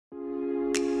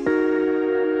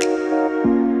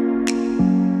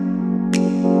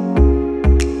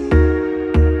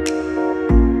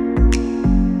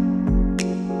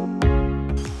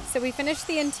finished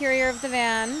the interior of the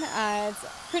van. It's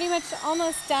pretty much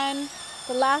almost done.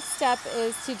 The last step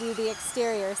is to do the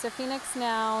exterior. So Phoenix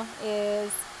now is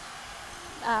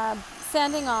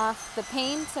sanding off the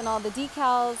paint and all the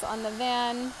decals on the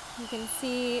van. You can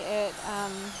see it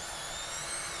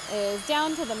is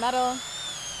down to the metal,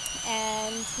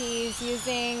 and he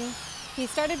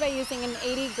started by using an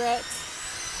 80 grit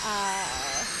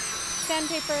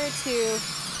sandpaper to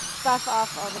buff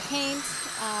off all the paint,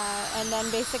 and then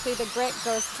basically the grit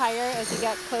goes higher as you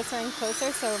get closer and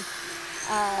closer. So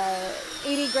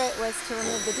 80 grit was to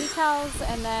remove the decals,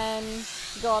 and then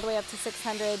go all the way up to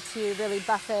 600 to really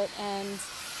buff it and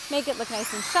make it look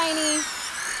nice and shiny.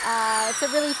 It's a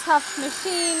really tough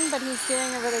machine, but he's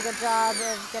doing a really good job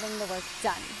of getting the work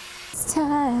done. It's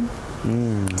time.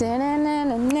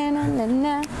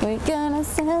 We're gonna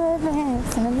celebrate.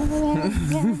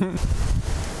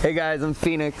 Hey guys, I'm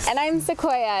Phoenix. And I'm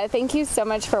Sequoia. Thank you so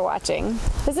much for watching.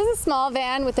 This is a small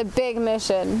van with a big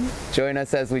mission. Join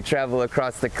us as we travel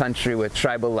across the country with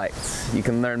tribal lights. You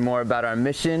can learn more about our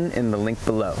mission in the link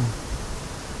below.